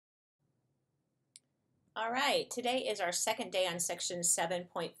All right, today is our second day on section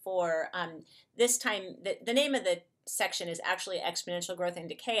 7.4. This time, the name of the section is actually exponential growth and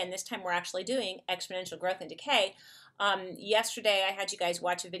decay, and this time we're actually doing exponential growth and decay. Yesterday I had you guys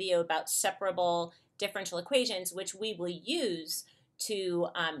watch a video about separable differential equations, which we will use to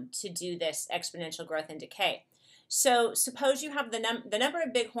do this exponential growth and decay. So suppose you have the number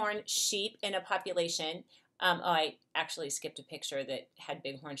of bighorn sheep in a population. I actually skipped a picture that had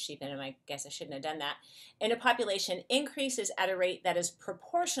bighorn sheep in them. I guess I shouldn't have done that. In a population increases at a rate that is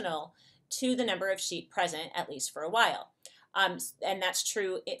proportional to the number of sheep present, at least for a while. And that's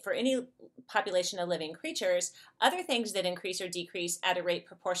true for any population of living creatures. Other things that increase or decrease at a rate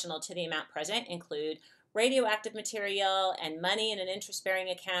proportional to the amount present include radioactive material and money in an interest-bearing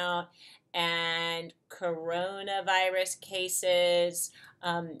account and coronavirus cases.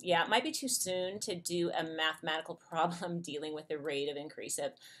 Yeah, it might be too soon to do a mathematical problem dealing with the rate of increase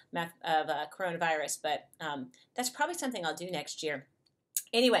of coronavirus, but that's probably something I'll do next year.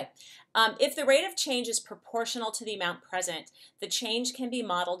 Anyway, if the rate of change is proportional to the amount present, the change can be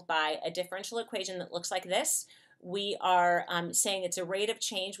modeled by a differential equation that looks like this. We are saying it's a rate of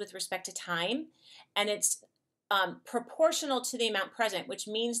change with respect to time, and it's proportional to the amount present, which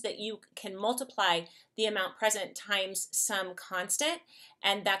means that you can multiply the amount present times some constant,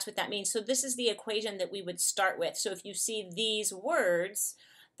 and that's what that means. So this is the equation that we would start with. So if you see these words,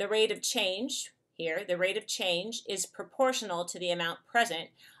 the rate of change here, the rate of change is proportional to the amount present,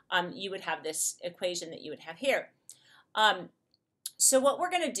 you would have this equation that you would have here. So what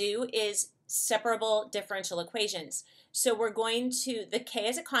we're going to do is separable differential equations. So we're going to, the k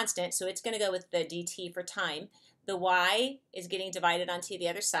is a constant, so it's going to go with the dt for time. The y is getting divided onto the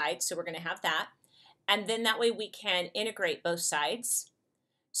other side, so we're going to have that. And then that way we can integrate both sides.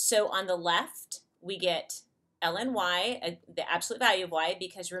 So on the left, we get ln y, the absolute value of y,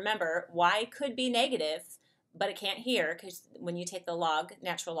 because remember, y could be negative, but it can't here, because when you take the log,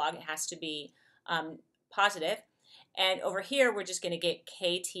 natural log, it has to be positive. And over here, we're just going to get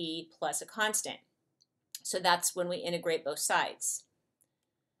kt plus a constant. So that's when we integrate both sides.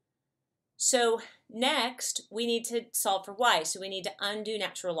 So next, we need to solve for y. So we need to undo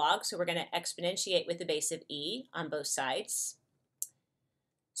natural log. So we're going to exponentiate with the base of e on both sides.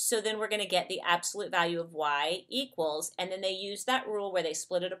 So then we're going to get the absolute value of y equals, and then they use that rule where they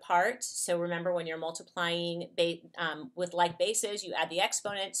split it apart. So remember, when you're multiplying with like bases, you add the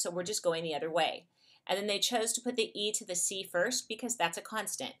exponent. So we're just going the other way. And then they chose to put the e to the c first because that's a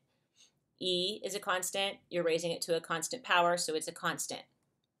constant. E is a constant, you're raising it to a constant power, so it's a constant.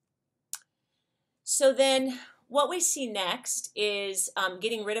 So then what we see next is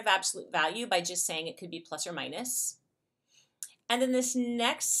getting rid of absolute value by just saying it could be plus or minus. And then this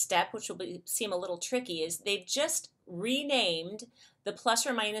next step, which will seem a little tricky, is they've just renamed the plus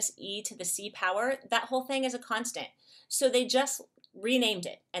or minus e to the c power. That whole thing is a constant. So they just renamed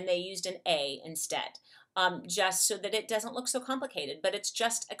it and they used an a instead. Just so that it doesn't look so complicated, but it's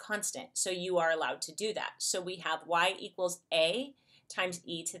just a constant, so you are allowed to do that. So we have y equals a times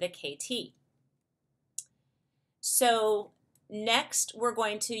e to the kt. So next, we're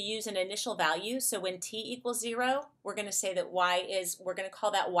going to use an initial value. So when t equals 0, we're going to say that y is, we're going to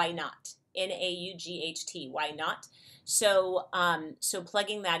call that y naught, N-A-U-G-H-T, y naught. So, so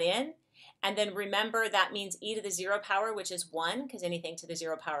plugging that in, and then remember that means e to the 0 power, which is 1, because anything to the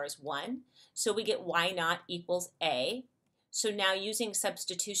 0 power is 1. So we get y naught equals a. So now using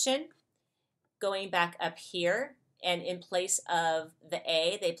substitution, going back up here, and in place of the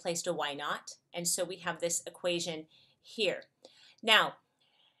a, they placed a y naught. And so we have this equation here. Now,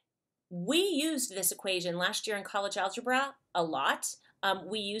 we used this equation last year in college algebra a lot.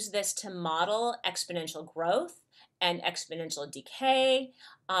 We used this to model exponential growth and exponential decay.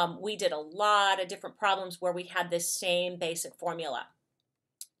 We did a lot of different problems where we had this same basic formula.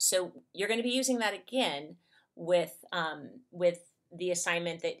 So you're going to be using that again with the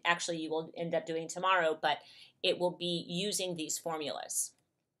assignment that actually you will end up doing tomorrow, but it will be using these formulas.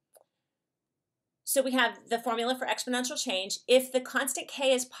 So we have the formula for exponential change. If the constant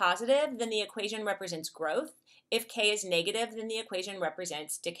k is positive, then the equation represents growth. If k is negative, then the equation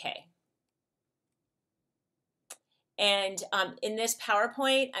represents decay. And in this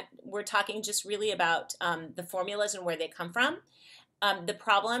PowerPoint, we're talking just really about the formulas and where they come from. The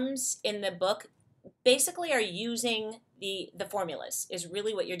problems in the book basically are using the formulas is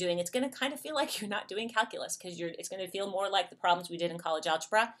really what you're doing. It's going to kind of feel like you're not doing calculus because it's going to feel more like the problems we did in college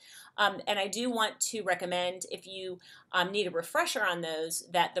algebra. And I do want to recommend, if you need a refresher on those,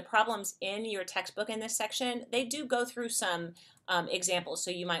 that the problems in your textbook in this section, they do go through some examples, so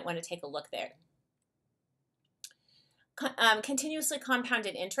you might want to take a look there. Continuously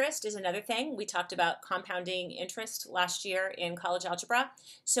compounded interest is another thing. We talked about compounding interest last year in college algebra.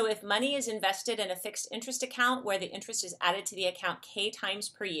 So if money is invested in a fixed interest account where the interest is added to the account k times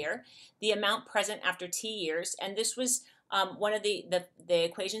per year, the amount present after t years, and this was one of the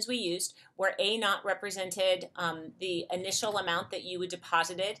equations we used, where a naught represented the initial amount that you had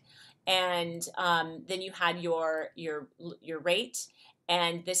deposited, and then you had your rate.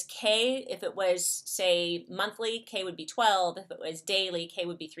 And this k, if it was, say, monthly, k would be 12. If it was daily, k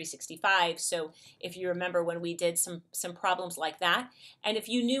would be 365. So if you remember when we did some problems like that, and if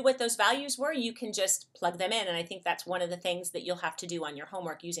you knew what those values were, you can just plug them in. And I think that's one of the things that you'll have to do on your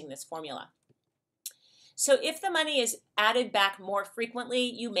homework using this formula. So if the money is added back more frequently,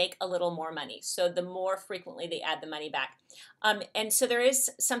 you make a little more money. So the more frequently they add the money back. And so there is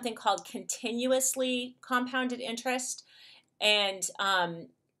something called continuously compounded interest. And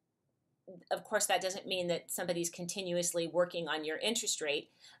of course, that doesn't mean that somebody's continuously working on your interest rate.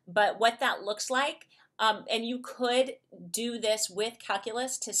 But what that looks like, and you could do this with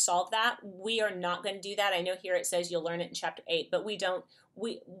calculus to solve that. We are not going to do that. I know here it says you'll learn it in chapter 8, but we don't.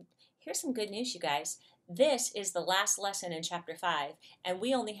 Here's some good news, you guys. This is the last lesson in chapter 5, and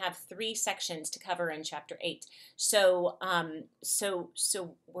we only have 3 sections to cover in chapter 8. So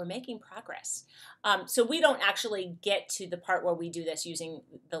we're making progress. So we don't actually get to the part where we do this using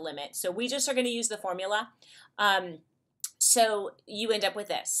the limit. So we just are going to use the formula. So you end up with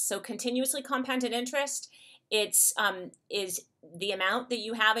this. So continuously compounded interest, it's is the amount that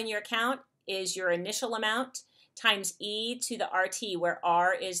you have in your account is your initial amount times e to the RT, where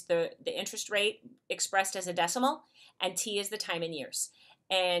R is the interest rate expressed as a decimal, and T is the time in years.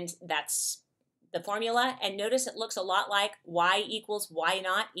 And that's the formula. And notice it looks a lot like y equals y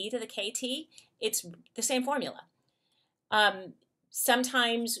naught e to the kt. It's the same formula.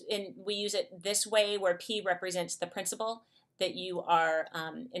 Sometimes we use it this way, where P represents the principal that you are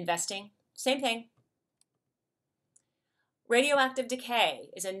investing. Same thing. Radioactive decay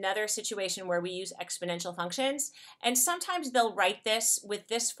is another situation where we use exponential functions, and sometimes they'll write this with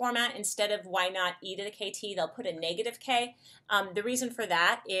this format instead of y naught e to the kt. They'll put a negative k. The reason for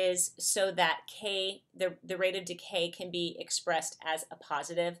that is so that k, the rate of decay, can be expressed as a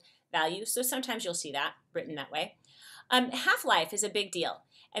positive value. So sometimes you'll see that written that way. Half-life is a big deal,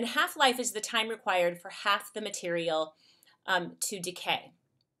 and half-life is the time required for half the material to decay.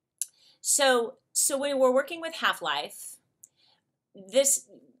 So when we're working with half-life, this,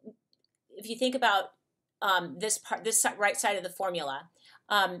 if you think about this right side of the formula,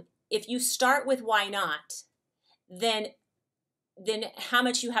 if you start with y naught, then how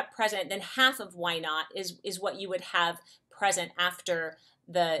much you have present, then half of y naught is what you would have present after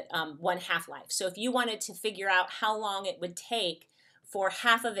the 1 half-life. So if you wanted to figure out how long it would take for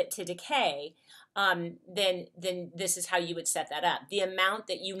half of it to decay, then this is how you would set that up. The amount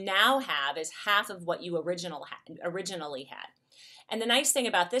that you now have is half of what you originally had. And the nice thing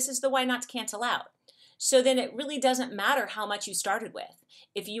about this is the y naughts cancel out. So then it really doesn't matter how much you started with.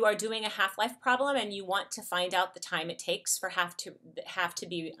 If you are doing a half-life problem and you want to find out the time it takes for half to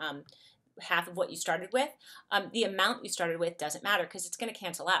be half of what you started with, the amount you started with doesn't matter because it's going to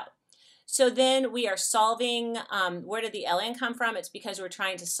cancel out. So then we are solving, where did the ln come from? It's because we're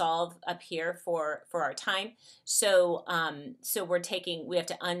trying to solve up here for our time. So we have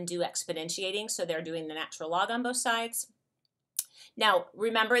to undo exponentiating, so they're doing the natural log on both sides. Now,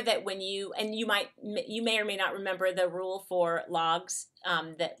 remember that when you may or may not remember the rule for logs,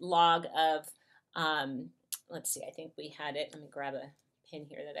 that log of, let's see, I think we had it. Let me grab a pen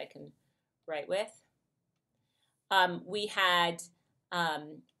here that I can write with. We had,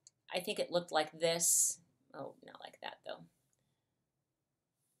 I think it looked like this. Oh, not like that though.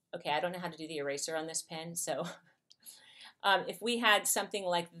 Okay, I don't know how to do the eraser on this pen, so if we had something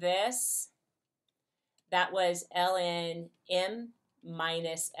like this, that was ln m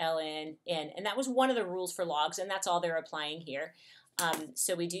minus ln n, and that was one of the rules for logs, and that's all they're applying here.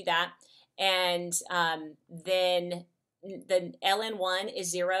 So we do that, and then the ln1 is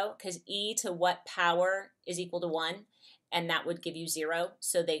 0 because e to what power is equal to 1, and that would give you 0.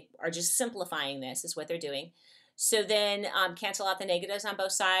 So they are just simplifying this is what they're doing. So then cancel out the negatives on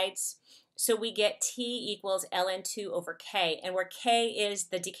both sides. So we get t equals ln2 over k, and where k is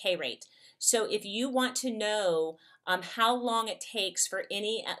the decay rate. So if you want to know how long it takes for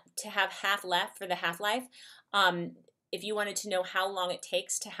to have half left for the half-life, if you wanted to know how long it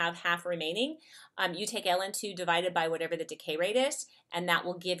takes to have half remaining, you take ln2 divided by whatever the decay rate is, and that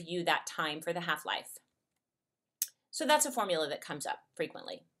will give you that time for the half-life. So that's a formula that comes up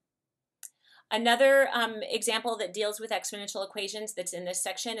frequently. Another example that deals with exponential equations that's in this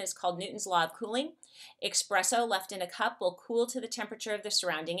section is called Newton's law of cooling. Espresso left in a cup will cool to the temperature of the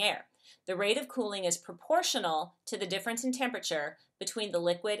surrounding air. The rate of cooling is proportional to the difference in temperature between the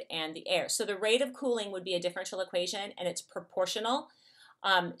liquid and the air. So the rate of cooling would be a differential equation, and it's proportional.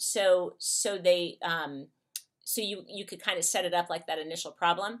 So you could kind of set it up like that initial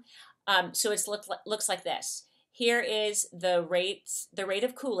problem. So it looks like this. Here is the rate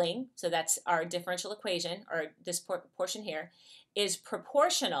of cooling, so that's our differential equation, or this portion here, is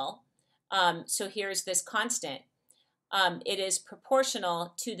proportional. So here's this constant. It is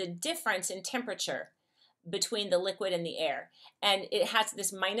proportional to the difference in temperature between the liquid and the air. And it has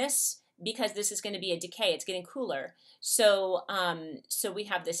this minus because this is going to be a decay. It's getting cooler. So so we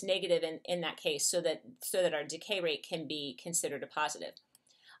have this negative in that case so that our decay rate can be considered a positive.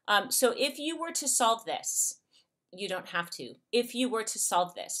 So if you were to solve this, you don't have to. If you were to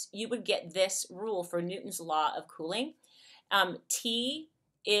solve this, you would get this rule for Newton's law of cooling. T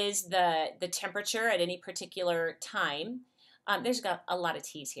is the temperature at any particular time. There's got a lot of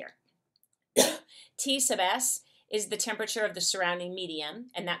T's here. T sub S is the temperature of the surrounding medium,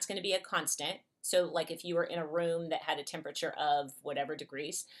 and that's going to be a constant. So like if you were in a room that had a temperature of whatever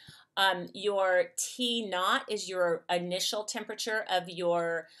degrees, your T naught is your initial temperature of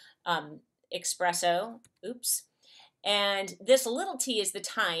your espresso. Oops. And this little t is the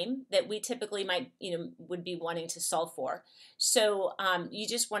time that we typically would be wanting to solve for. So you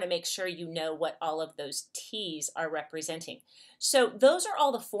just want to make sure you know what all of those t's are representing. So those are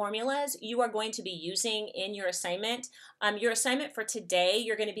all the formulas you are going to be using in your assignment. Your assignment for today,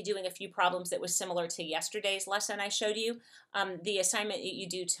 you're going to be doing a few problems that was similar to yesterday's lesson I showed you. The assignment that you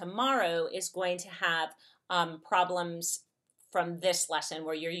do tomorrow is going to have problems from this lesson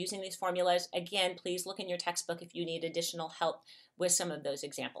where you're using these formulas. Again, please look in your textbook if you need additional help with some of those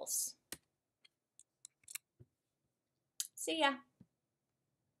examples. See ya.